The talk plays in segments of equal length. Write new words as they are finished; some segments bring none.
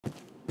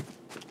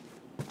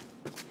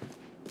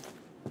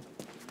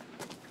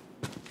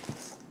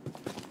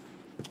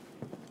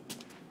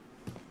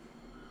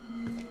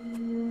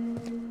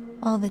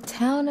While the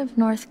town of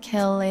North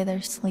Kill lay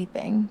there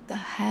sleeping, the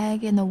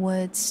hag in the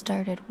woods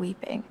started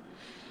weeping.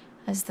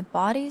 As the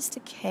bodies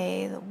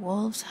decay, the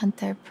wolves hunt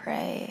their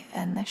prey,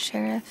 and the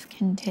sheriff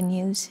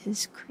continues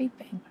his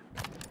creeping.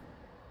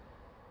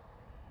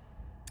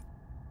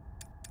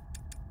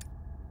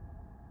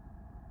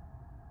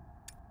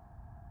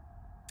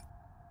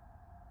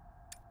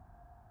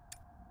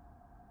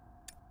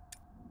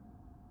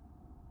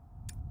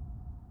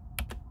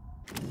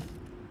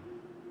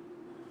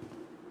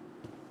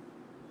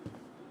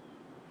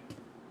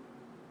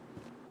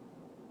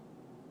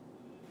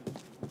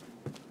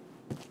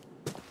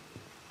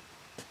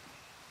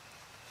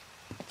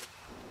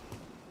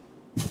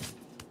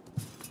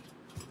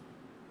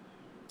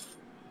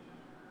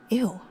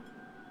 Ew.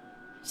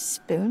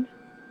 Spoon?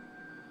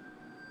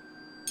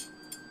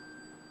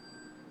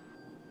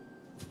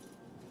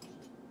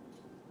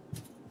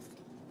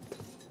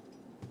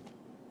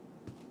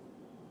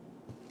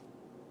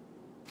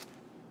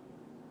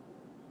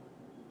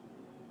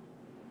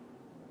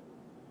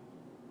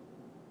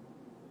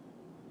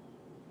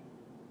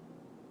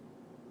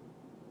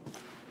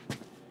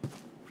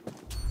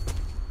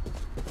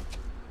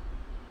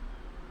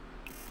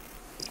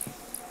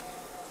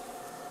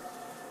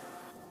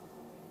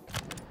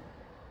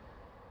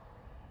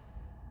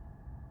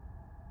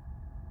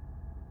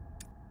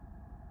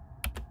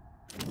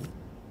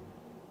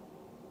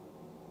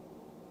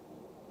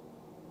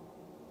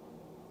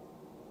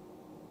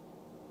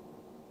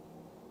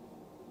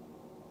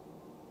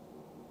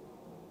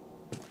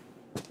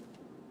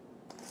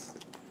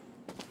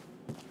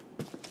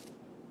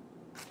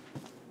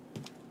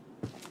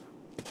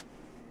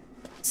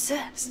 What's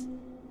this?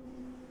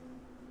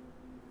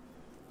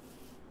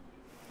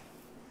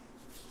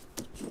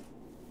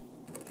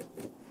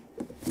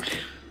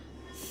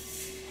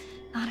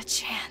 Not a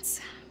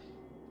chance.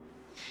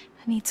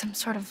 I need some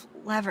sort of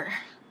lever.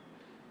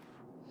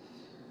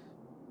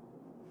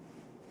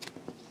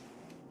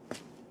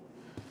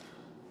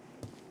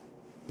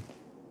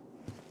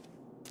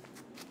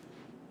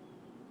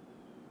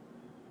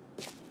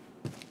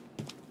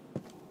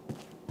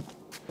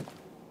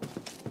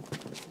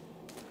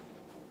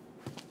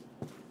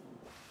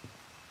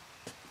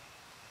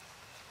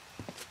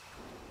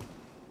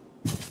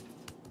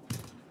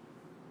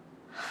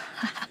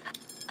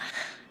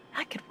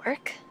 That could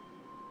work.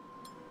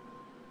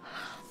 Oh,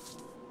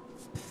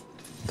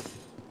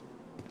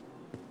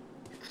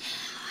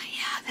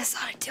 yeah, this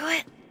ought to do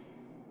it.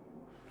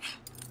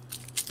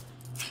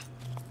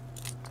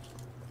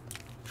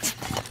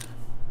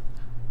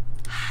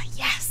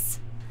 Yes.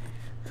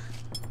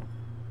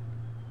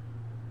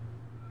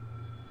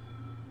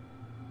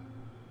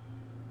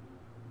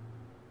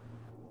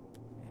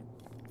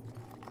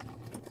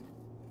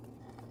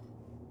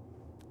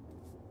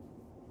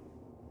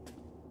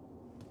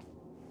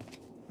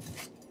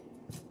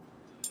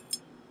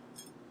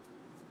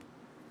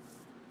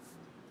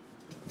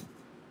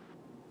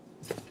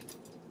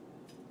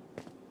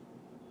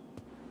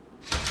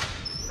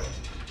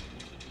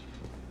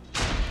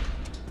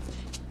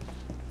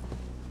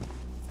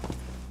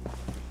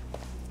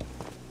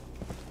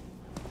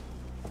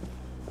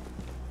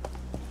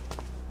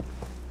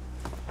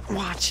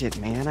 Watch it,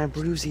 man. I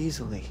bruise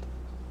easily.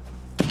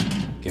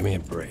 Give me a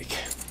break.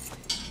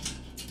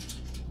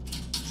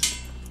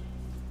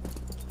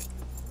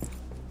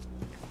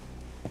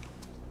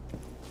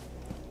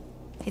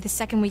 Hey, the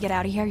second we get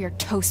out of here, you're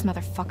toast,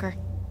 motherfucker.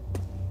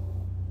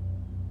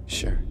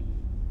 Sure.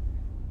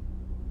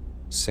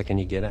 Second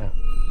you get out.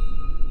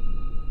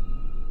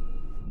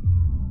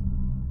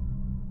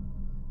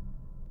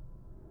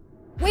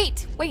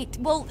 Wait,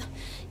 well,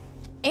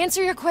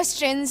 answer your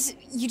questions.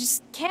 You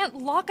just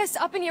can't lock us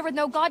up in here with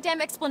no goddamn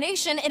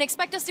explanation and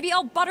expect us to be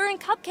all butter and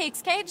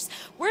cupcakes, okay? Just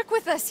work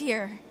with us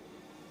here.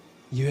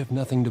 You have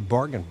nothing to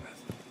bargain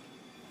with.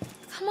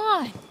 Come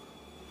on.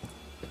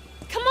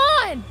 Come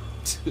on!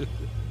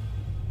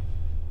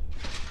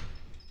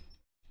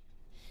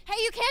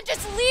 Hey, you can't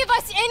just leave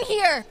us in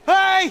here!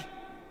 Hey!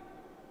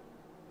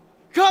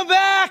 Come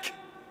back!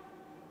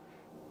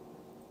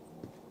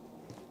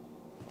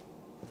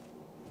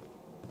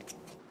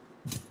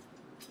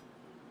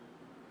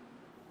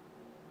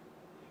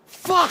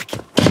 Fuck!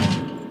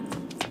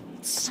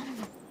 Son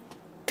of a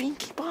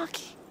binky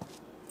bonky.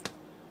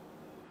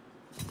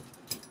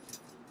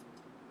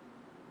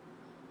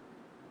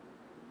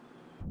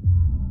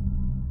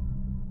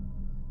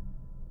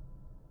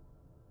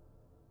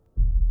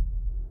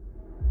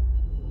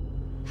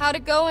 How'd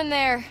it go in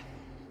there?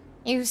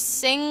 You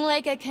sing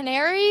like a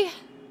canary?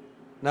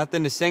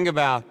 Nothing to sing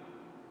about.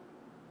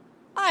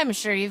 I'm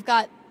sure you've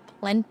got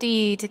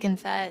plenty to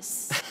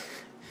confess.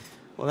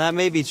 Well, that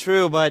may be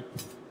true, but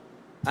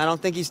I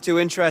don't think he's too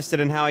interested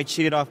in how I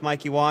cheated off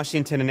Mikey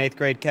Washington in 8th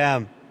grade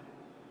chem.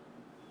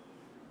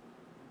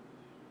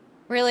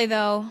 Really,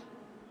 though?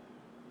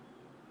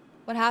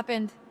 What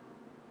happened?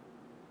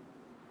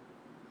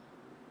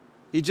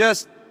 He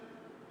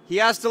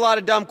asked a lot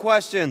of dumb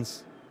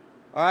questions.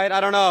 All right,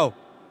 I don't know.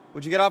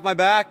 Would you get off my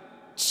back?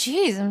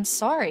 Jeez, I'm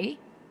sorry.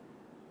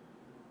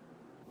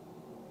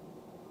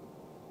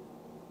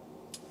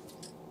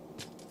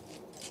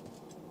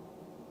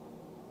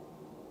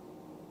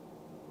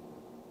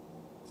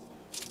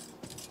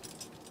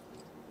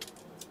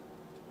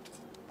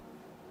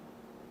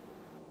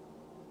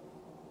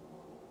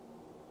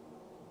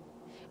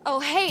 Oh,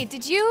 hey,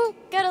 did you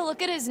get a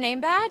look at his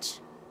name badge?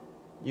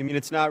 You mean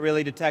it's not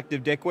really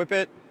Detective Dick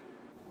Whippet?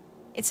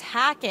 It's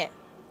Hackett.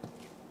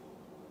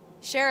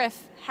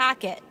 Sheriff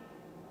Hackett.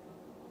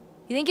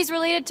 You think he's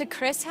related to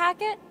Chris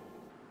Hackett?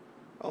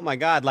 Oh my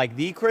god, like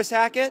the Chris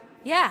Hackett?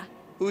 Yeah.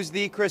 Who's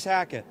the Chris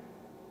Hackett?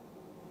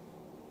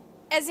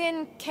 As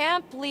in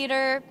camp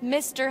leader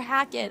Mr.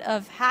 Hackett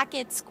of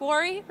Hackett's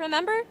Quarry,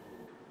 remember?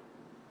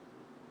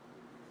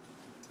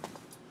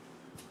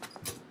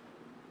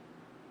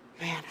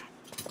 Man,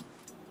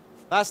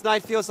 last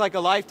night feels like a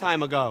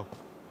lifetime ago.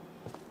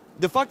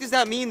 The fuck does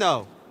that mean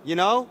though? You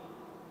know?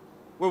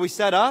 Where we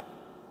set up?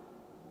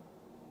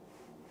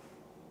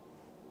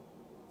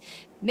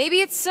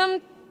 Maybe it's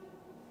some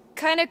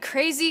kind of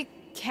crazy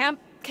camp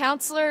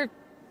counselor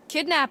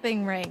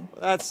kidnapping ring.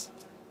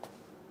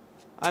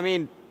 I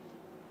mean...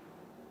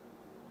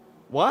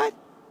 What?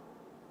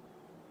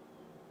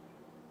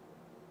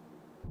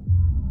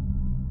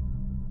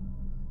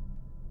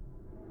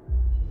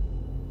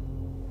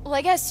 Well,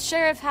 I guess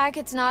Sheriff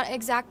Hackett's not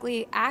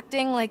exactly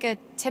acting like a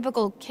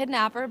typical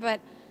kidnapper, but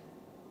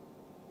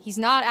he's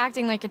not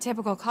acting like a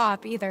typical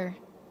cop either.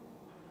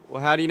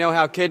 Well, how do you know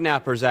how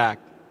kidnappers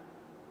act?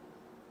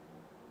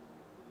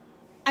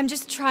 I'm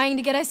just trying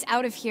to get us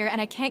out of here, and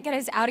I can't get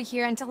us out of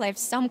here until I have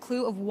some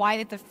clue of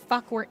why the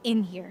fuck we're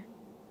in here.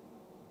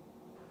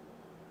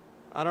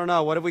 I don't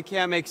know, what if we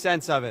can't make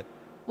sense of it?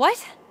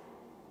 What?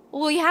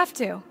 Well, we have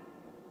to.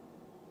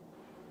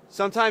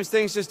 Sometimes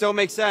things just don't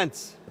make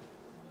sense.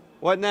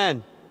 What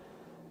then?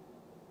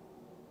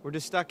 We're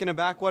just stuck in a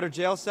backwater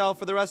jail cell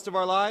for the rest of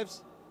our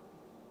lives?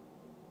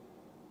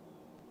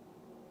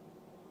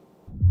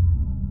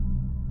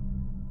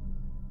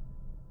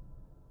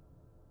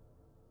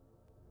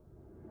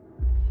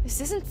 This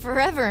isn't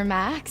forever,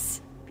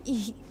 Max.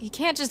 You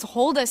can't just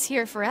hold us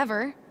here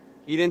forever.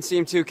 You didn't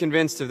seem too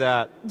convinced of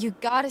that. You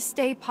gotta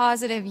stay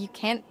positive. You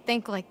can't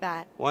think like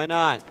that. Why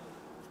not?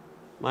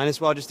 Might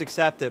as well just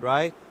accept it,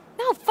 right?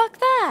 No, fuck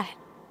that.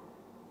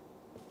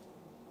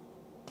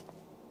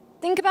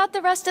 Think about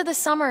the rest of the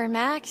summer,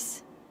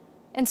 Max.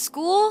 And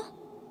school?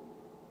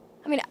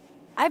 I mean,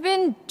 I've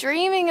been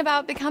dreaming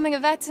about becoming a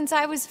vet since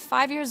I was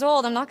 5 years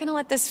old. I'm not gonna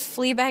let this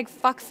fleabag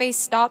fuckface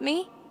stop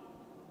me.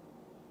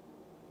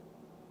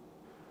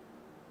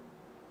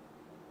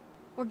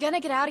 We're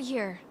gonna get out of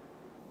here.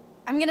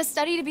 I'm gonna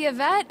study to be a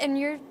vet, and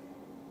you're...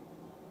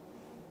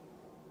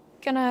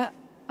 gonna,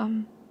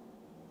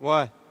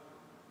 What?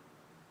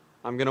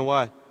 I'm gonna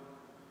what?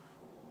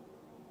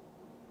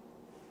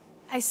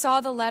 I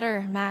saw the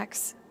letter,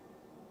 Max.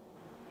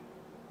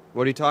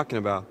 What are you talking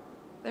about?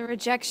 The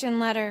rejection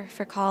letter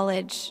for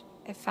college.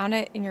 I found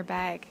it in your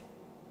bag.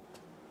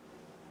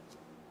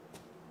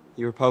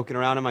 You were poking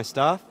around in my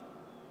stuff?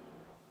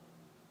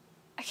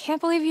 I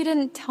can't believe you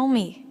didn't tell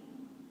me.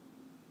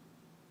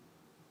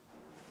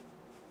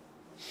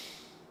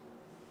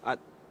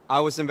 I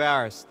was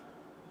embarrassed.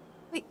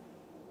 Wait,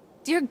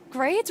 your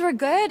grades were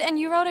good and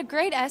you wrote a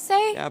great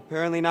essay? Yeah,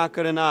 apparently not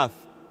good enough.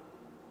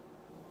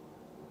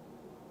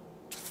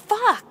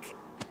 Fuck!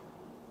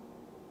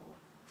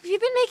 You've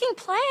been making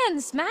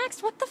plans,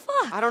 Max. What the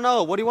fuck? I don't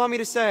know. What do you want me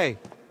to say?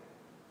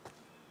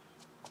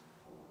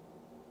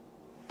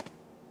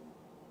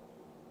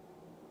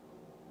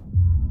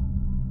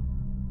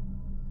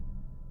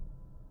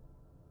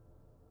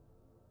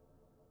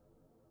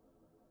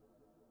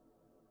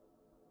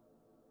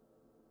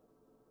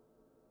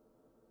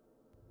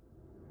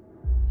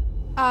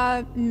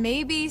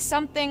 Maybe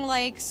something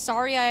like,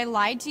 sorry I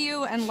lied to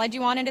you and led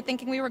you on into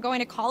thinking we were going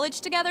to college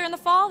together in the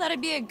fall?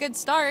 That'd be a good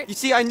start. You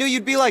see, I knew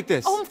you'd be like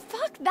this. Oh,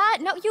 fuck that.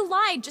 No, you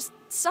lied. Just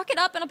suck it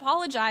up and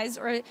apologize,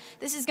 or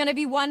this is gonna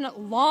be one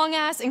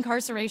long-ass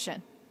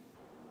incarceration.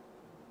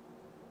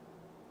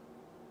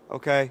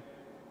 Okay.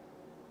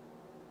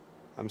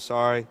 I'm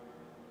sorry.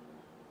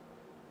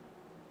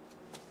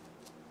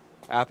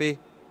 Happy?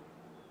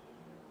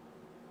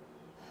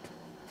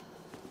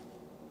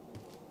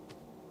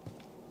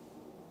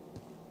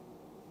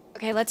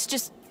 Okay, let's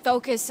just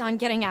focus on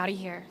getting out of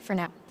here for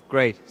now.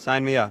 Great.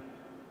 Sign me up.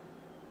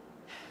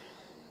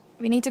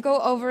 We need to go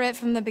over it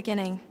from the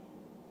beginning.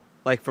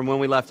 Like from when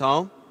we left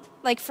home?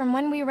 Like from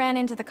when we ran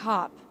into the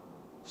cop.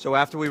 So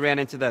after we ran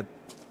into the...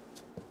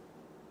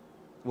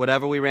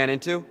 whatever we ran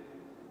into?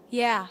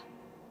 Yeah.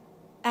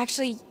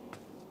 Actually,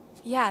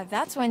 yeah,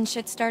 that's when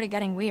shit started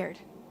getting weird.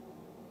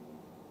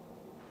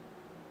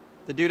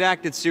 The dude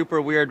acted super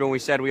weird when we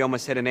said we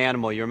almost hit an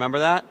animal. You remember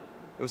that?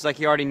 It was like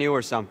he already knew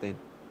or something.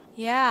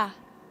 Yeah.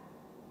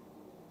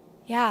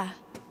 Yeah,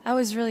 that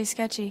was really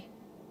sketchy.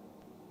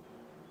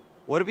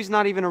 What if he's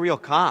not even a real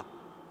cop?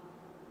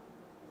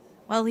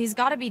 Well, he's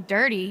gotta be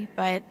dirty,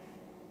 but...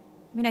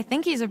 I mean, I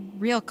think he's a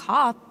real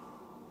cop.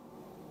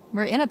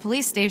 We're in a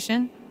police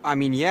station. I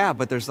mean, yeah,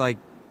 but there's like...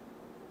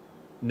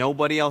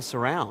 nobody else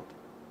around.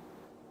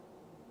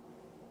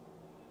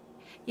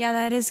 Yeah,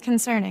 that is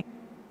concerning.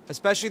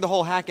 Especially the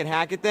whole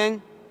Hackett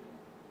thing.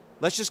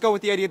 Let's just go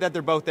with the idea that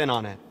they're both in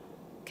on it.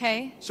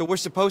 Okay. So we're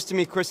supposed to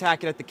meet Chris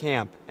Hackett at the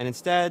camp, and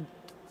instead,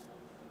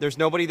 there's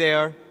nobody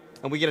there,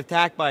 and we get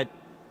attacked by...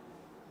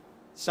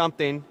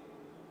 something,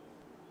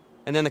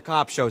 And then the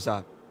cop shows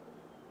up.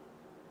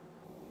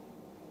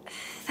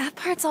 That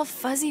part's all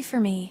fuzzy for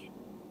me.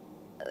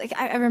 Like,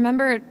 I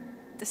remember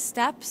the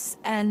steps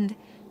and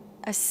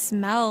a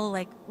smell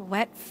like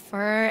wet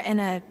fur and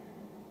a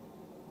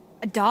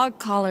dog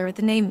collar with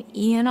the name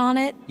Ian on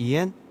it.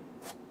 Ian?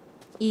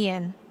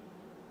 Ian.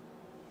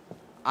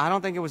 I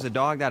don't think it was a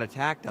dog that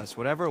attacked us.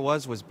 Whatever it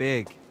was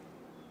big.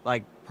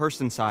 Like,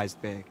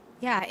 person-sized big.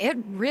 Yeah, it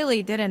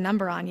really did a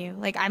number on you.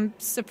 Like, I'm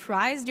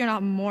surprised you're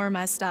not more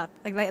messed up.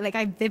 Like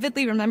I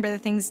vividly remember the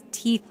thing's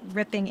teeth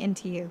ripping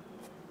into you.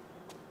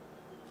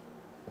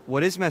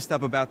 What is messed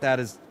up about that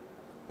is...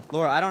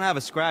 Laura, I don't have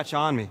a scratch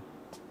on me.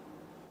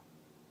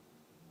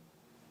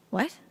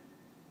 What?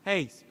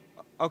 Hey,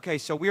 okay,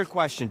 so weird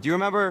question. Do you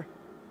remember...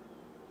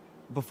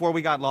 before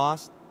we got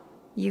lost?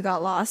 You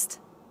got lost?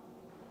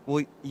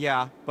 Well,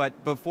 yeah,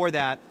 but before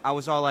that, I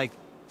was all like,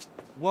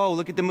 whoa,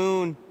 look at the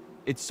moon.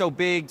 It's so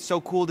big, so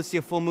cool to see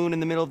a full moon in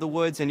the middle of the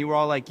woods, and you were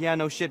all like, yeah,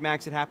 no shit,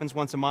 Max, it happens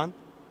once a month.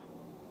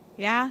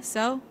 Yeah,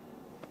 so?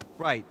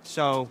 Right,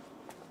 so,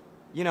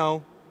 you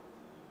know,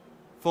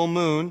 full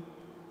moon.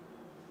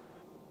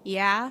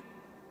 Yeah?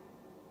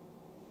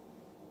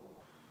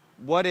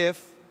 What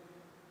if,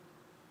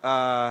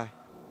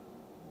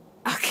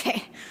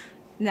 Okay.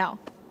 No.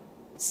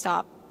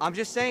 Stop. I'm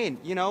just saying,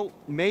 you know,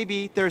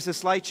 maybe there's a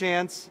slight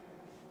chance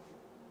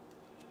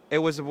it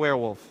was a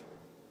werewolf.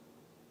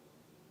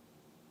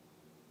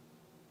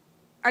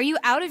 Are you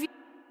out of your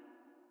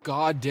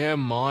goddamn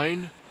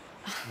mind?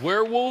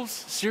 Werewolves?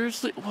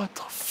 Seriously? What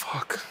the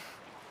fuck?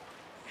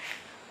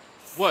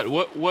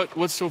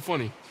 What's so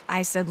funny?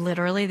 I said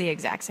literally the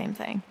exact same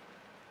thing.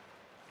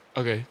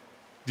 Okay.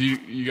 Do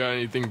you got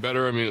anything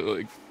better? I mean,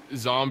 like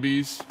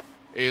zombies,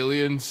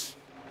 aliens,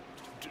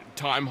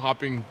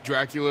 time-hopping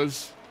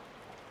Draculas?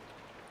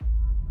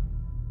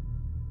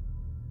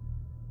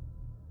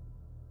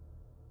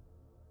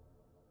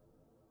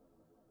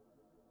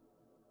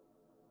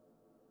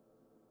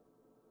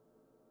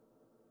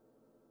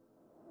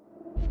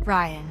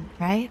 Ryan,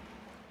 right?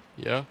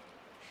 Yeah?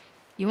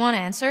 You want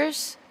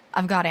answers?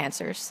 I've got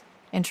answers.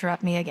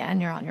 Interrupt me again,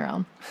 you're on your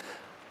own.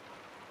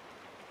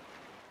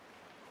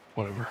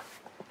 Whatever.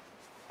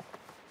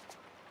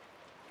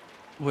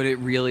 Would it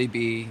really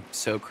be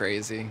so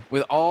crazy?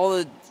 With all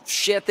the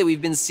shit that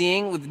we've been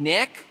seeing with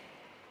Nick?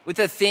 With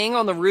the thing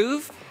on the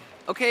roof?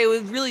 Okay, it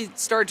would really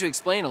start to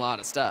explain a lot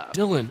of stuff.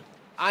 Dylan.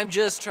 I'm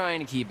just trying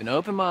to keep an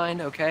open mind,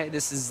 okay?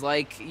 This is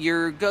like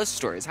your ghost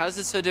stories. How is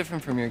it so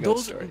different from your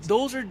ghost stories?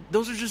 Those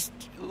are just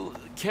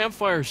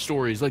campfire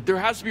stories. Like, there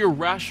has to be a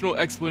rational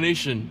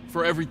explanation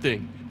for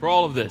everything, for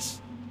all of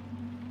this.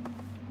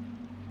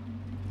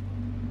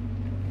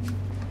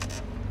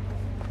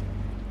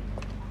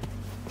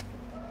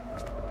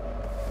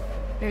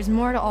 There's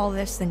more to all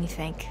this than you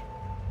think.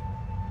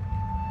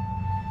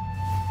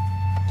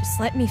 Just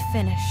let me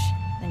finish,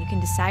 then you can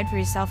decide for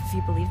yourself if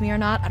you believe me or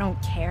not. I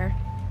don't care.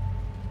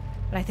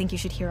 But I think you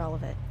should hear all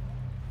of it.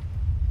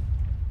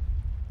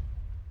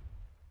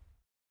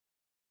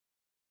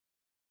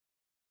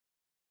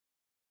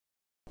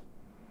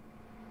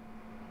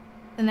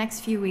 The next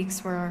few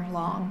weeks were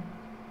long.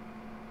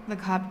 The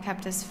cop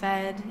kept us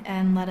fed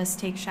and let us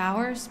take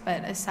showers,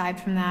 but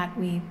aside from that,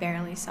 we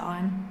barely saw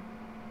him.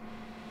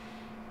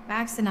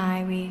 Max and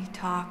I, we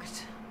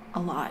talked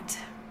a lot.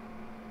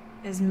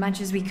 As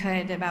much as we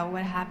could about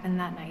what happened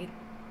that night.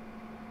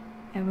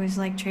 It was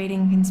like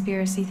trading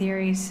conspiracy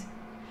theories.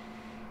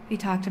 We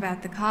talked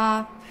about the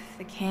cop,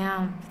 the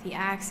camp, the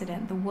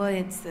accident, the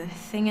woods, the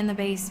thing in the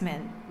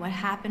basement, what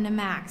happened to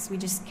Max. We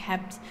just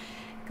kept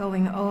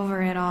going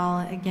over it all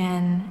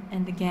again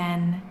and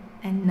again,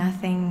 and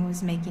nothing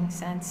was making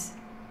sense.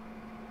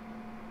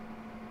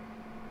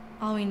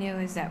 All we knew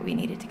is that we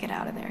needed to get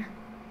out of there.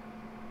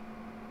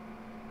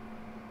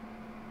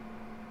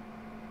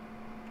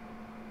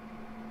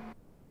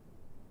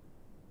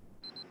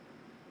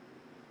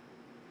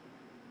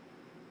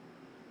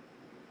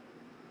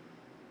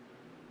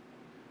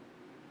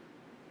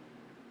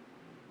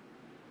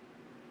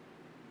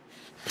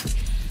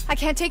 I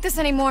can't take this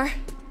anymore.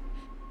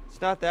 It's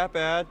not that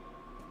bad.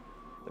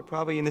 They're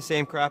probably in the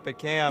same crap at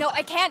camp. No,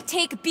 I can't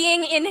take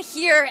being in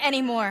here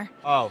anymore.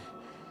 Oh.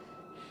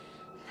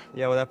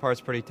 Yeah, well, that part's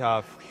pretty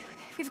tough.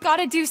 We've got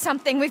to do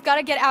something. We've got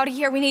to get out of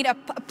here. We need a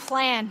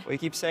plan. We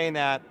keep saying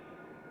that,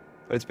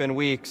 but it's been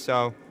weeks,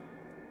 so,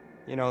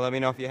 you know, let me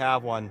know if you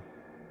have one.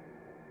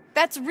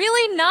 That's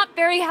really not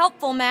very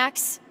helpful,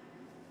 Max.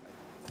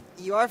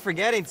 You are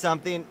forgetting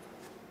something.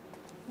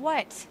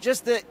 What?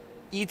 Just the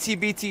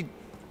itsy-bitsy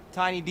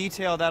tiny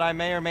detail that I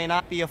may or may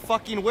not be a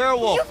fucking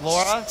werewolf,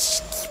 Laura.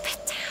 Keep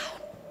it down.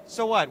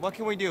 So what? What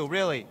can we do,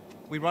 really?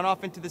 We run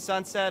off into the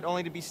sunset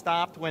only to be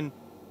stopped when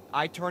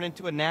I turn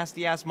into a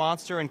nasty-ass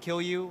monster and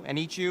kill you and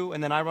eat you,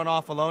 and then I run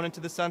off alone into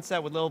the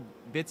sunset with little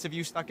bits of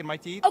you stuck in my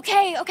teeth?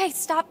 Okay,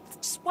 stop.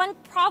 Just one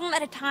problem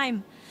at a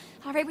time.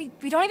 All right,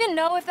 we don't even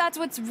know if that's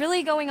what's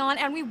really going on,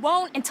 and we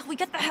won't until we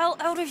get the hell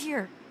out of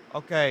here.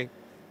 Okay.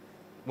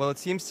 Well, it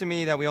seems to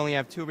me that we only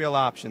have two real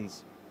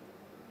options.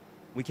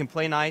 We can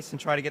play nice and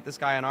try to get this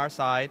guy on our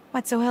side,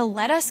 What, so he'll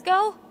let us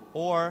go?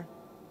 or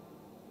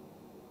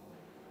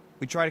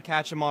We try to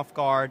catch him off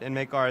guard and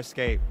make our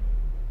escape.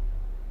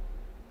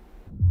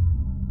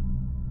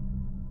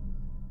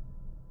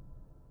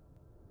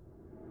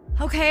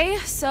 Okay,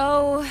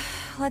 so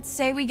let's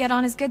say we get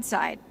on his good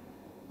side.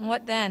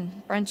 What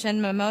then? Brunch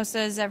and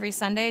mimosas every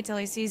Sunday till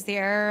he sees the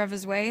error of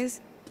his ways?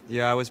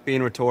 Yeah, I was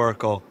being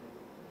rhetorical.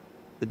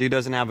 The dude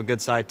doesn't have a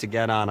good side to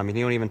get on. I mean,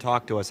 he don't even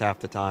talk to us half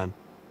the time.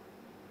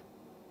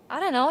 I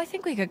don't know, I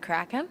think we could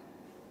crack him.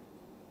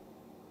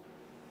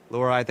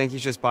 Laura, I think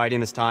he's just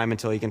biding his time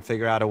until he can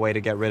figure out a way to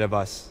get rid of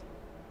us.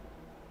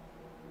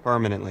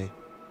 Permanently.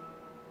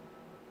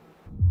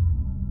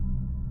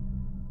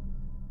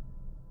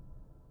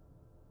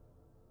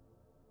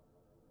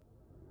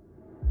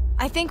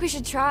 I think we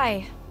should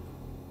try.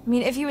 I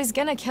mean, if he was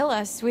gonna kill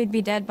us, we'd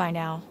be dead by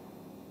now.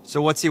 So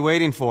what's he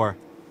waiting for?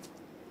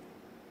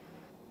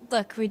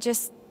 Look,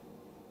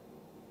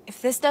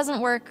 if this doesn't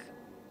work,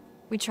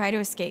 we try to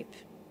escape.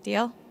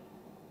 Deal?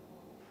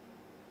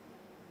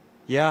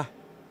 Yeah.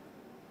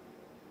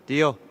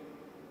 Deal.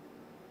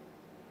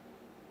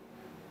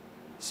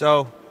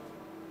 So,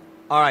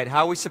 alright,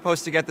 how are we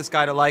supposed to get this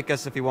guy to like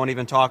us if he won't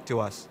even talk to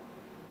us?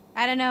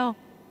 I don't know.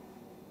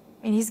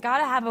 I mean, he's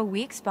gotta have a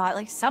weak spot,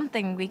 like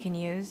something we can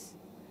use.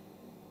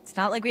 It's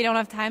not like we don't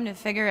have time to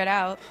figure it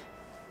out.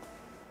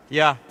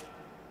 Yeah.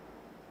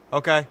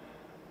 Okay.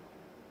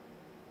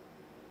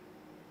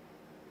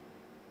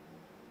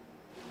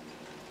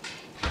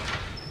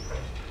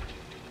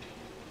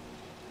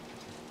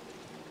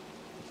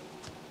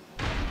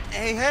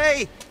 Hey,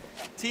 hey!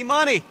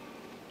 T-Money!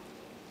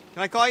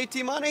 Can I call you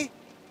T-Money?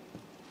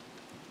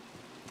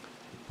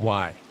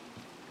 Why?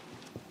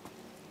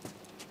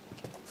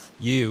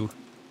 You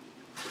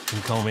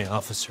can call me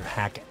Officer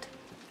Hackett.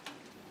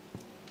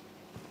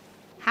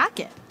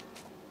 Hackett?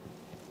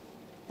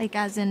 Like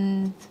as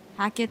in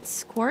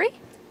Hackett's Quarry?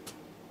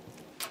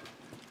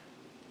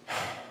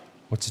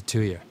 What's it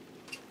to you?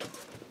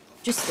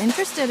 Just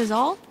interested is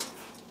all.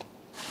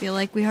 Feel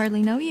like we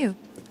hardly know you.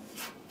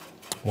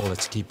 Well,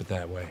 let's keep it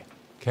that way,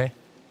 okay?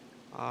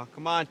 Oh,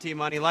 come on,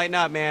 T-Money, lighten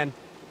up, man.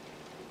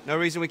 No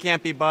reason we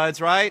can't be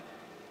buds, right?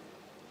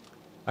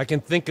 I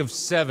can think of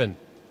 7.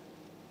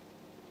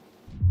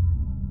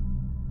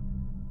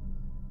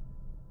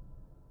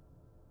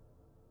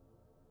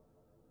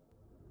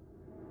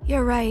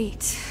 You're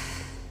right.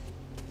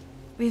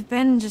 We've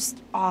been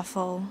just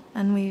awful,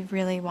 and we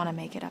really want to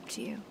make it up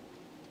to you.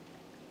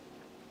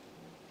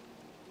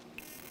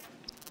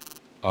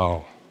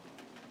 Oh.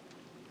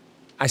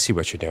 I see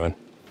what you're doing.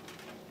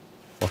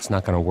 Well, it's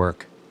not gonna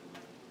work.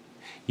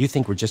 You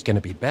think we're just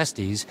gonna be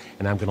besties,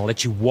 and I'm gonna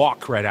let you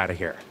walk right out of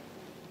here.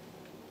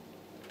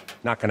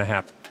 Not gonna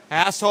happen.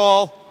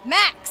 Asshole!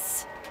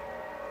 Max!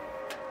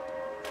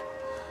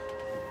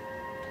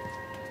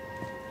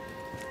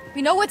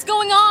 We know what's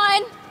going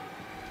on!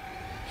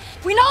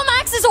 We know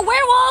Max is a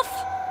werewolf!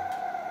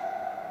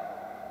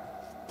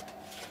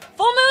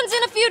 Full moon's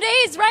in a few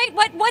days, right?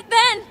 What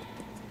then?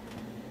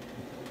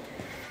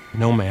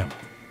 No, ma'am.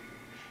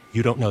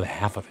 You don't know the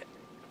half of it.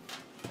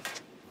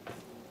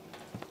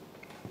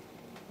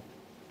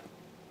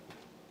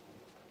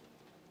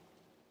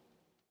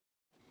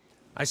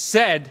 I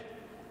said,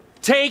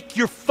 take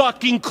your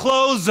fucking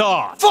clothes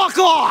off! Fuck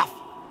off!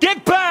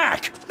 Get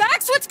back!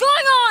 Max, what's going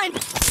on?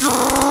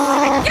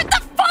 Get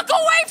the fuck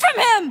away from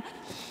him!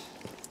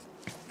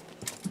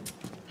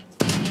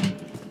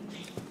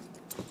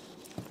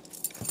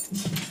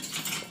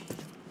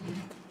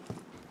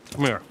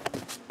 Come here.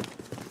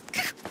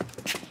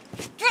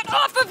 Get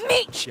off of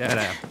me! Shut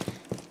up.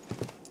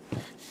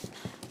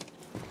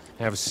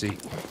 Have a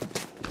seat.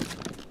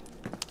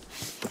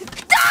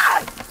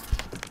 Ah!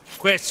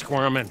 Quit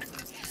squirming.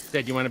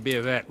 Said you want to be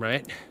a vet,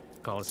 right?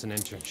 Call us an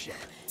internship.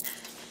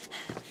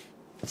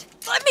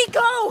 Let me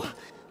go!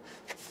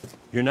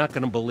 You're not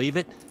gonna believe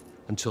it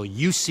until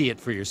you see it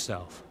for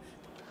yourself.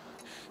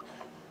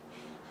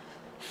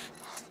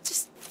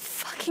 Just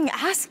fucking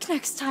ask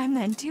next time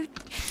then, dude.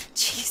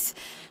 Jeez.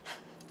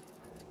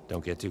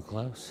 Don't get too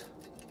close.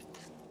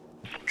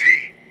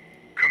 T,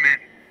 come in.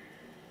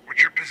 What's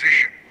your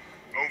position?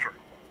 Over.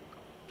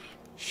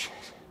 Shit.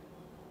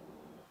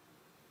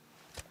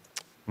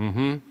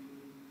 Mm-hmm.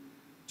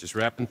 Just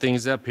wrapping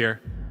things up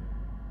here.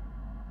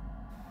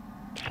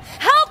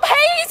 Help!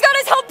 Hey, he's got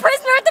us held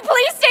prisoner at the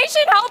police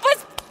station! Help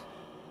us!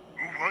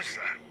 Who was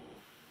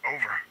that?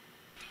 Over.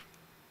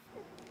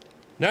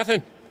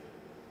 Nothing.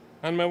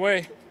 On my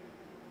way.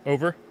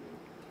 Over.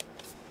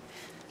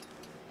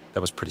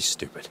 That was pretty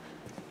stupid.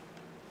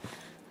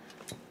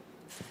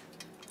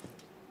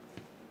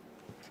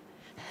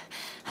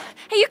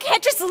 Hey, you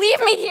can't just leave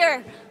me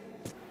here!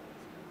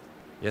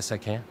 Yes, I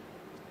can.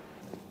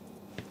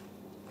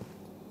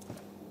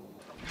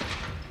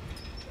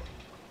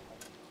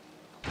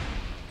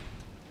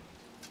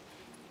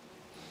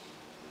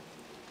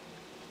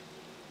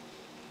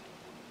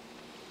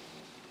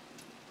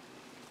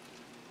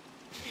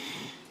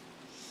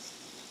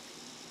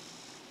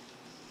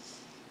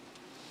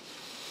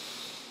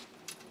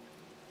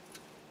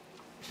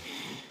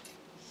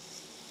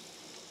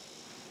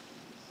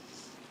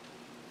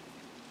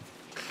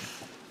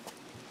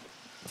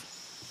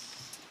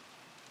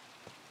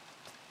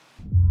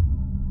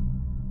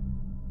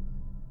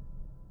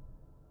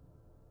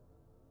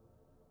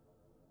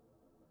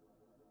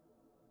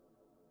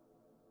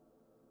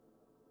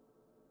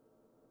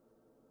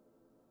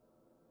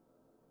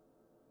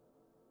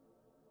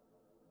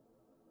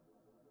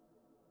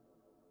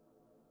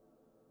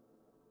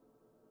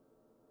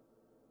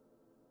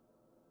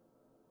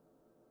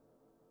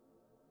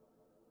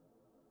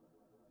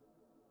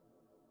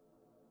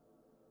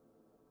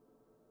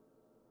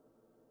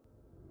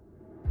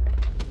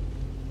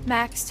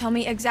 Max, tell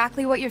me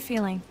exactly what you're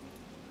feeling.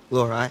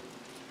 Laura,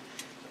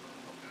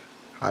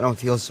 I don't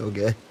feel so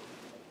good.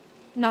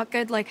 Not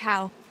good like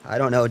how? I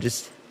don't know,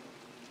 just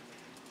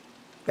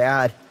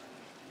bad.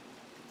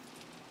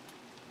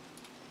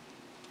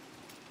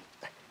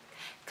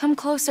 Come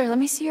closer, let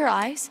me see your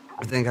eyes.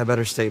 I think I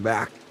better stay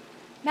back.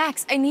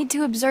 Max, I need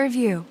to observe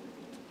you.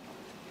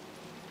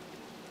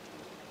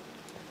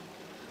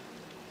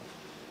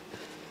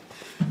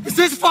 Is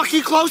this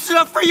fucking close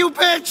enough for you,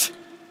 bitch?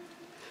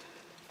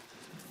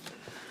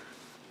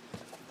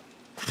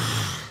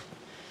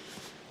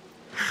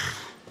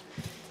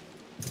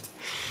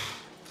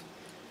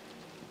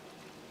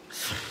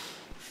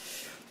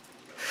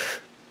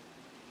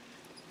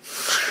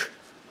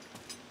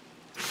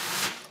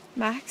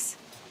 Max?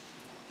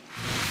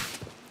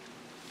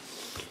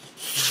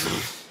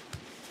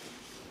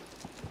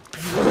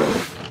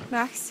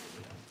 Max?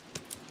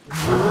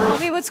 Tell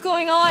me what's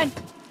going on.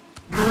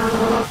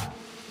 Max!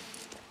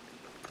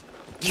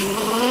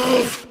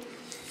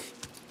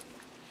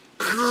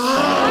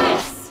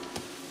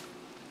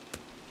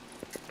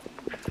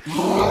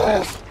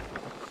 Max!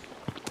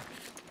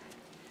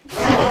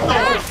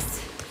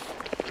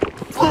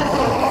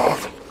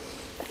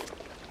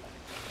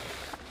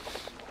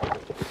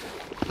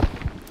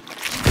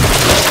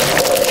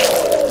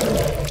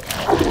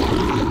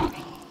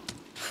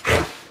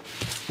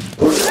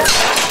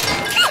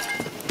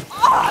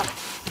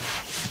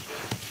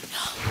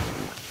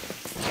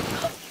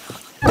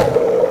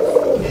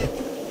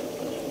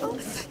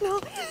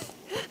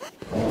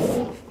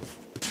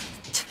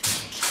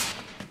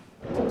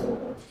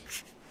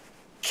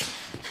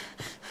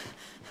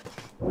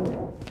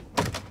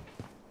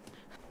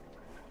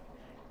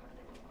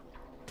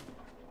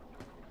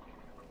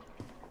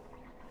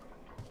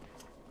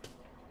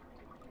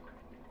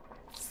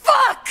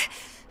 Fuck!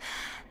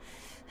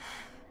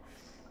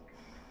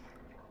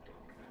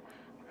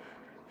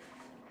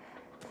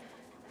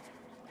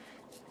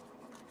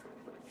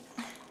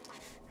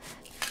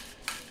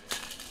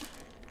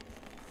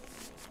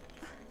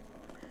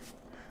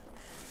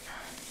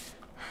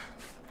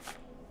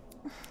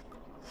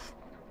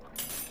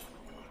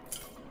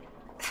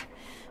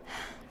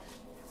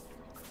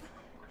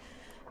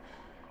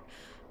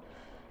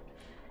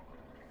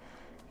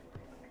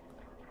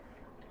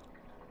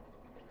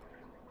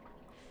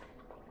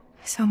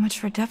 So much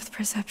for depth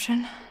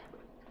perception.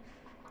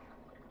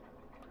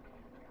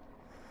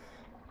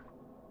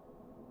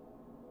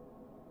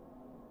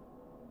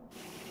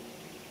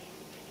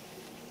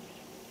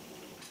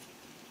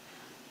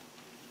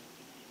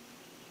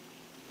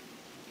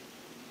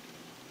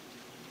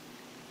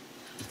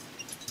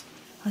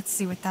 Let's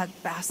see what that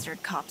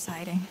bastard cop's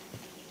hiding.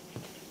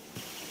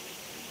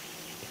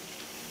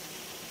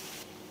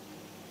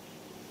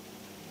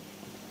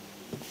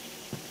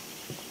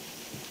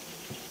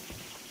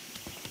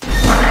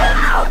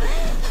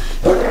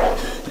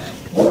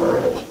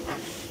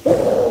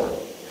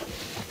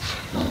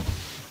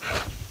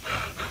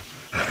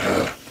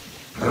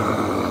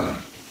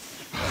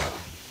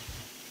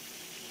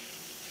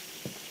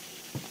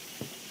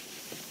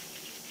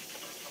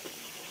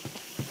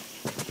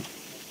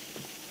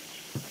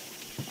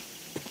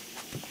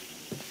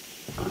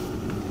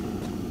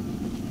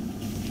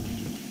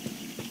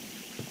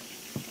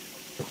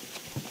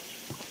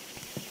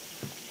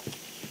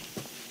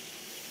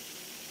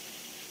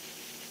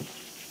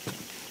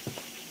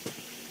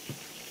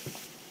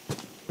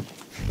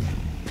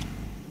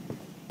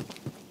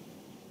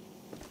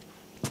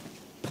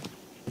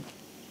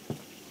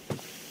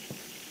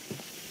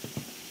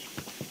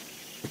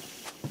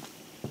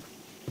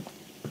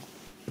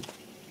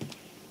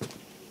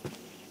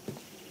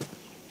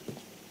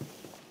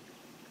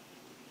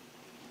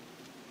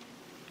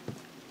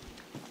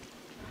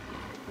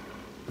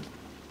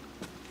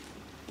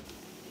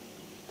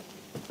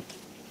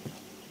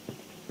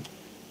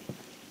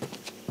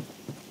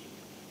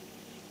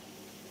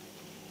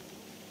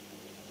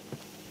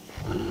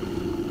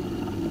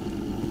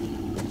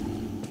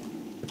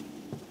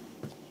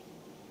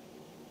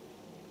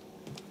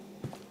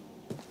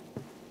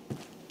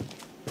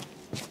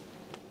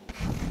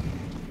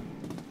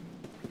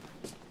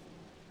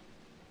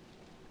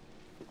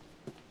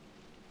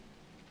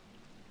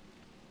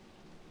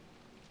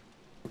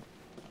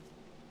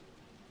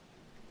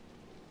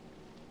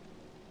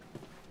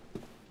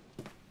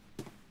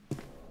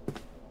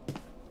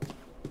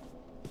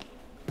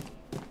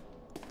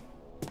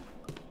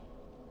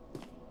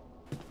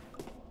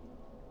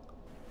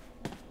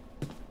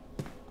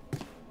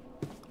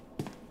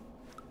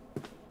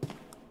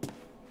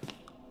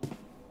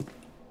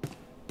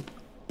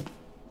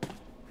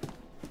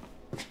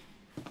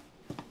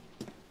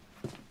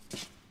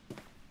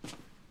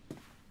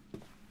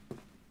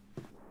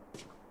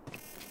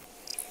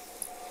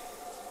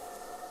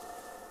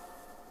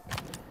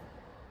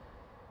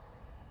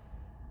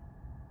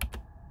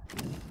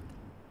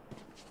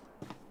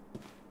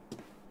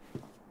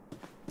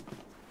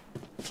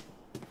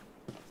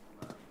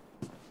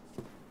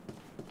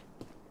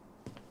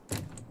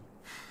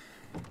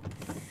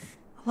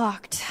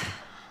 Locked.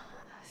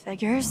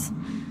 Figures.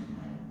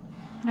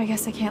 I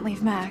guess I can't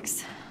leave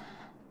Max.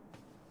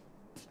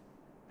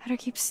 Better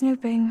keep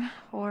snooping,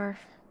 or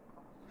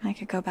I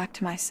could go back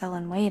to my cell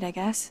and wait, I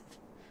guess.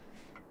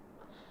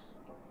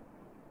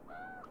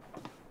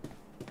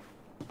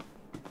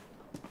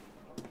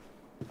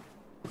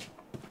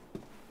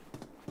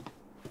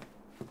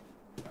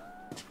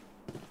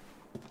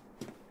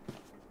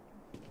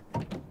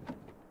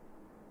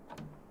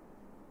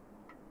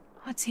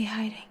 What's he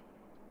hiding?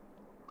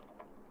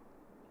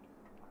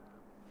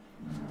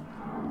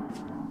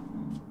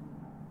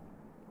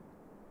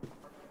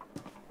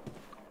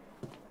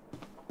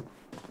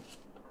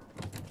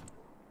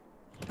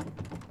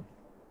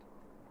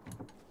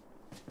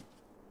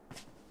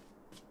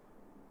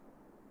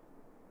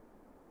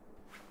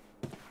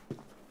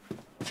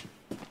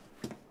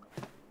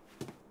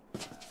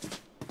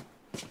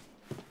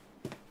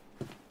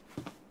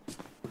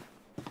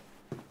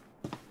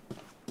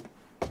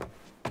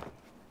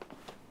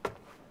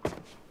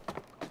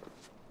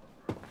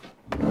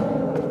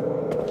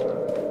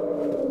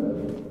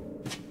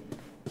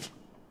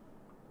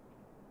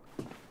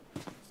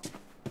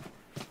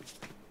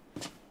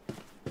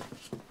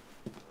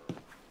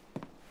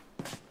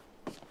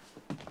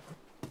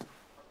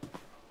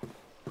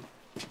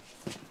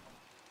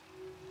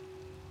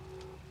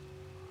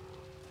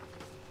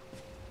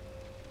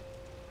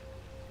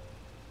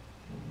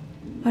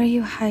 What are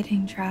you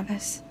hiding,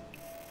 Travis?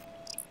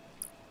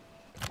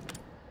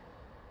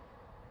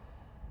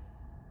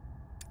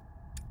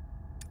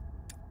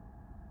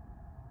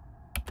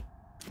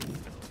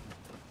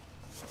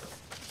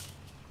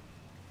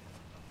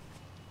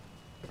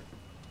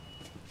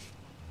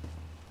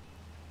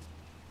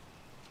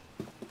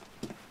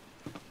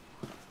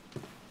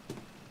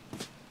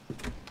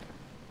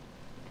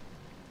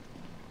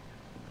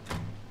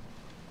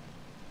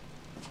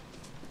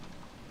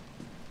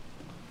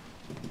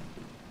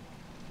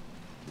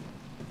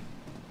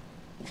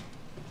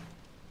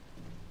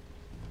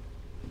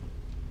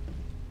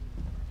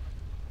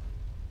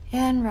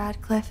 Anne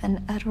Radcliffe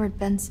and Edward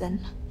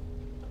Benson.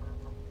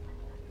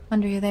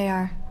 Wonder who they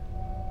are.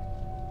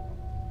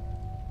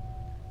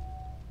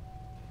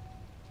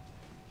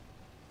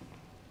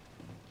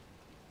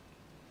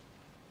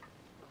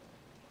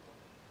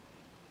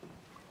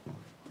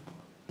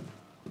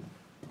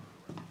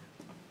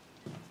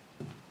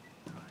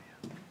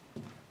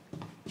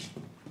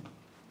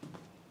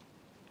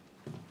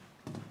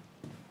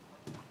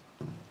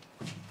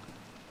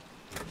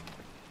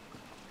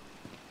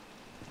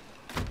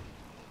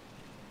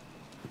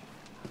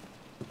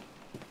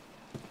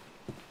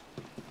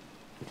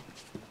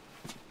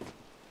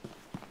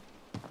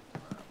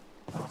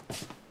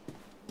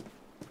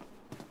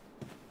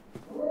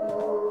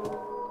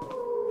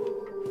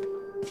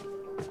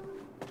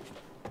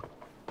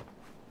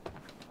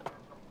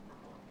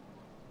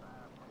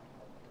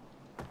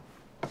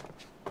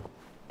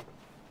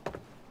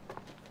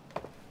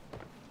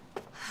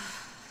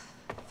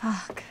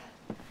 Fuck.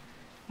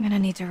 I'm gonna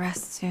need to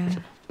rest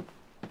soon.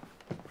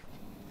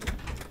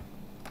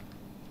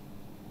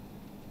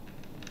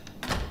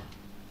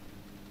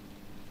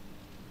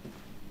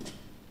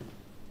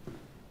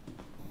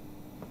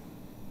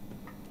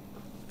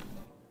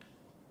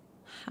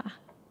 Ha.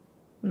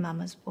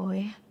 Mama's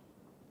boy.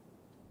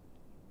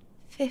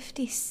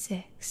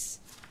 56.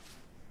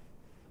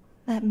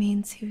 That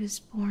means he was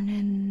born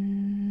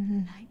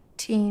in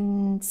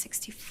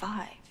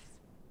 1965.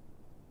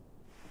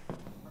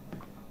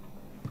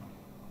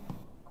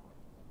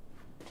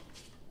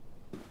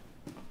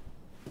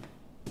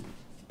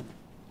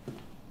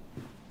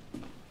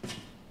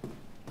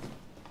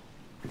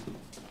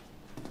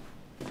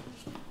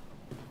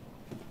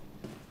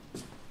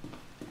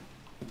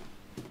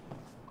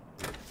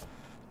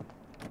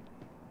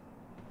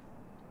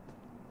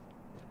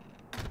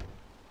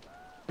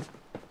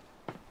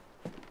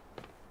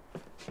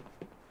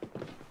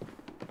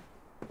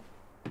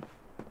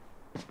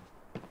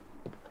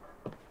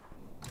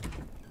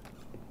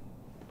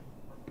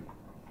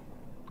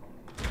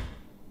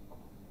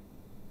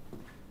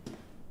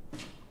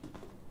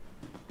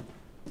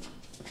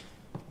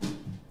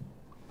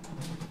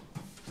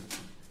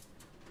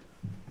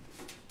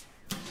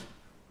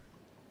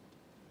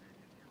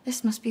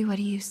 This must be what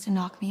he used to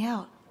knock me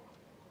out.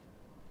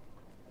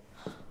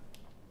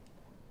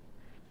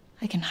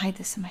 I can hide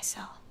this in my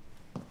cell.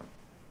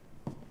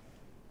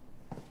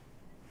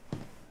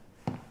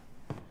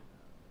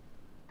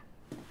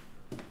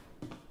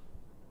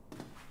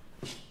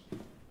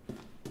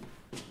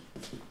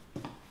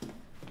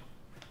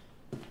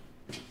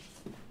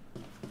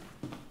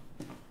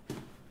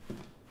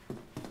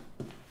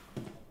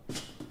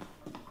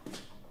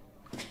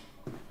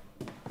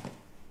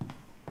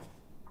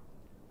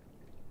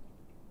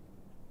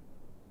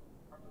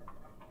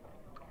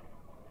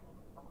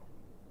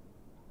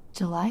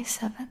 July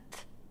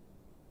 7th.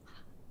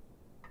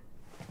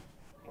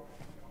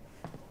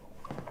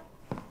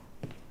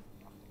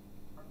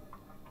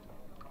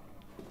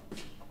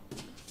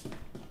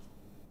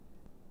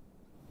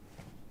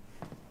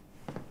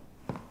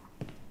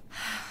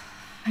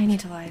 I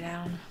need to lie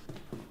down.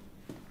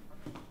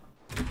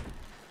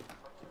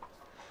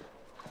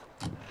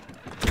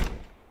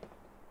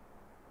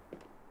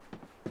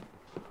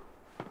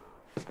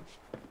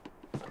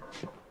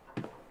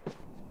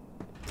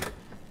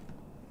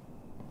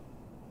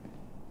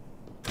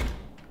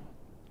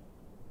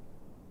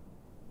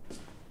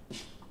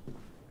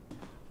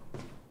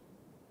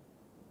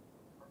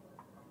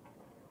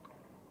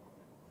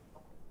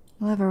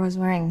 Whoever was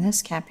wearing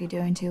this can't be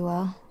doing too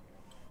well.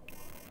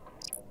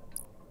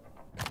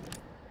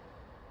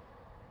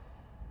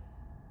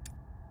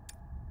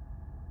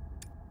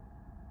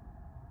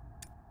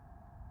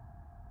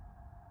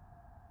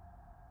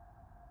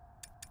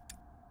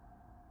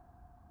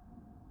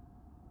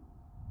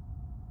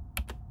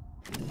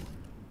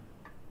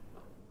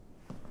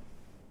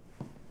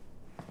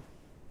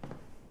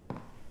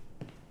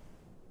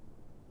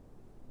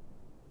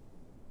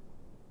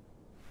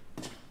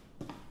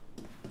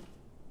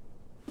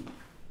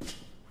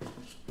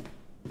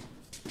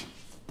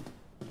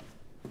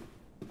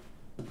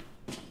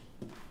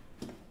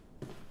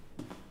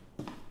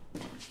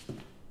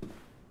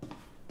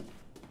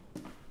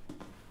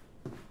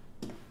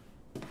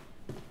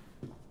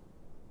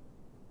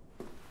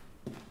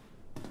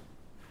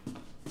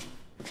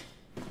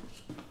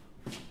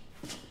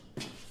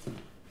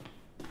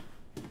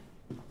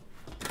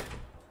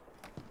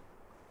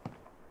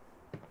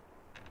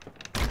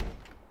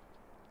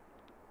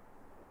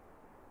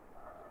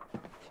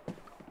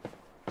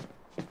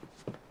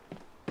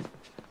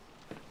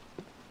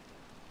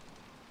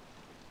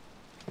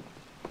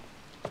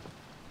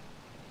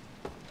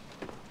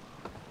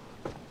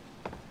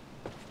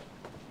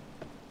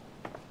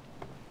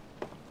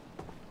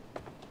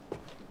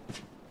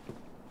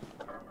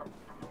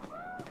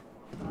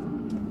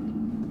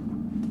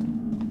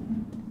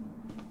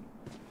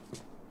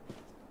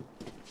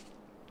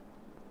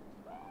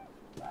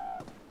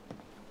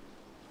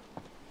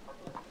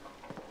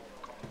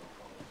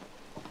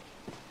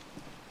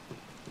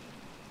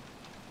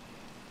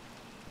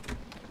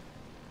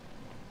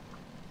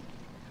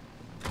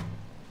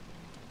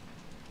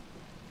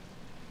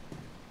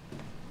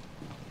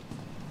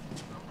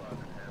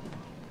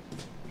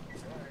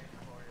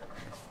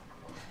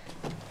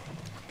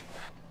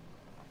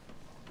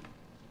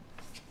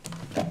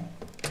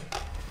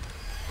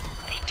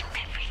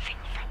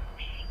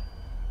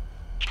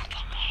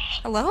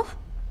 Hello?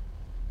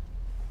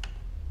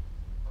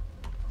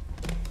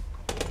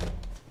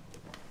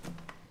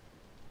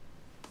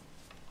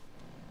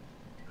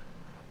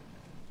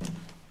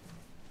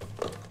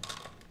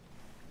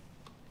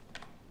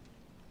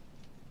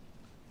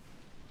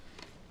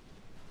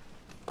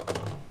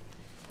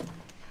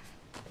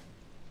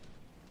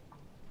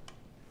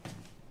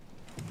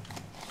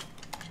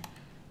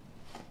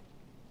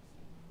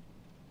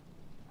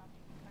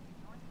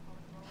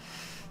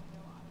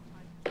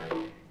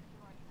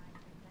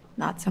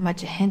 Not so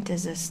much a hint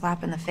as a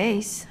slap in the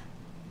face.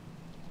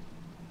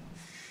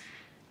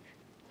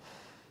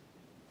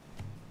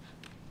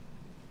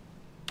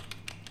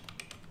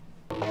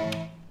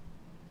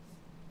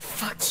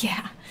 Fuck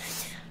yeah.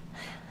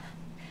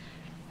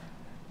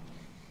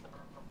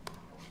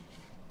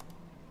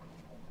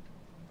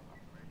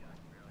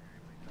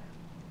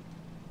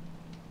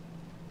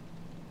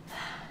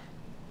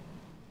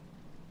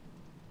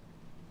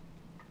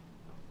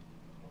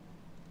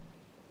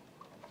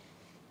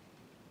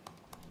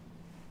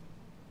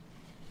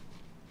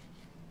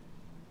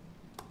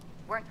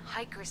 Weren't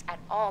hikers at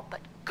all,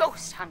 but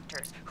ghost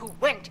hunters who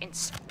went in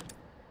search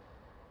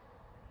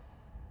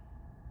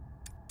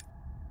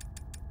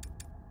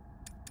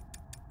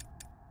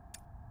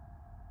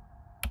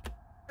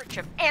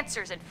of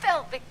answers and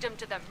fell victim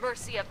to the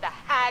mercy of the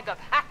Hag of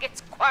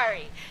Hackett's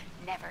Quarry,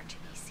 never to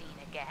be seen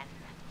again.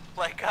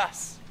 Like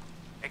us.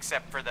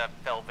 Except for the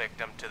fell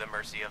victim to the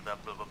mercy of the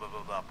blah blah blah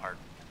blah blah part.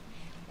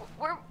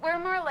 We're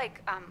more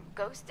like,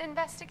 ghost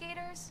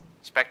investigators?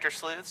 Spectre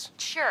sleuths?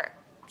 Sure.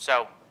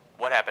 So,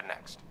 what happened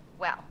next?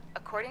 Well,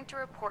 according to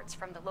reports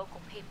from the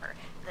local paper,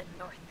 the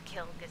North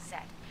Kill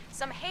Gazette,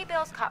 some hay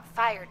bales caught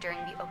fire during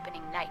the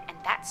opening night, and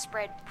that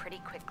spread pretty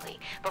quickly.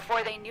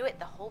 Before they knew it,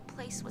 the whole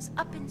place was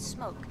up in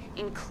smoke,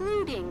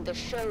 including the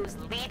show's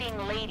leading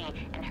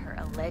lady and her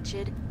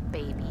alleged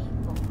baby.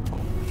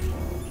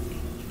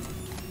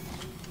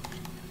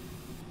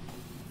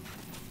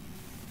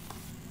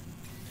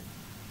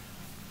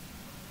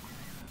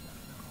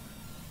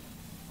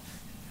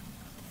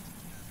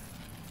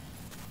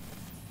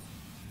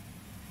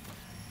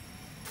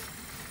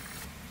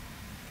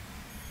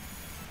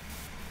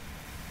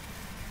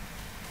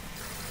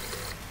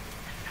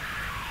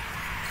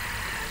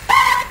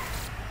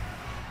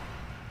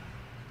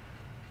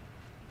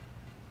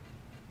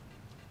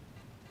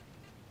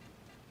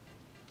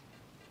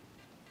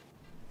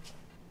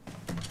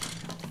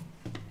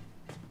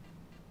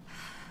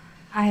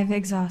 I've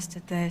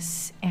exhausted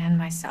this and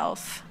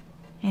myself.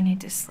 I need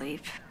to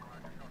sleep.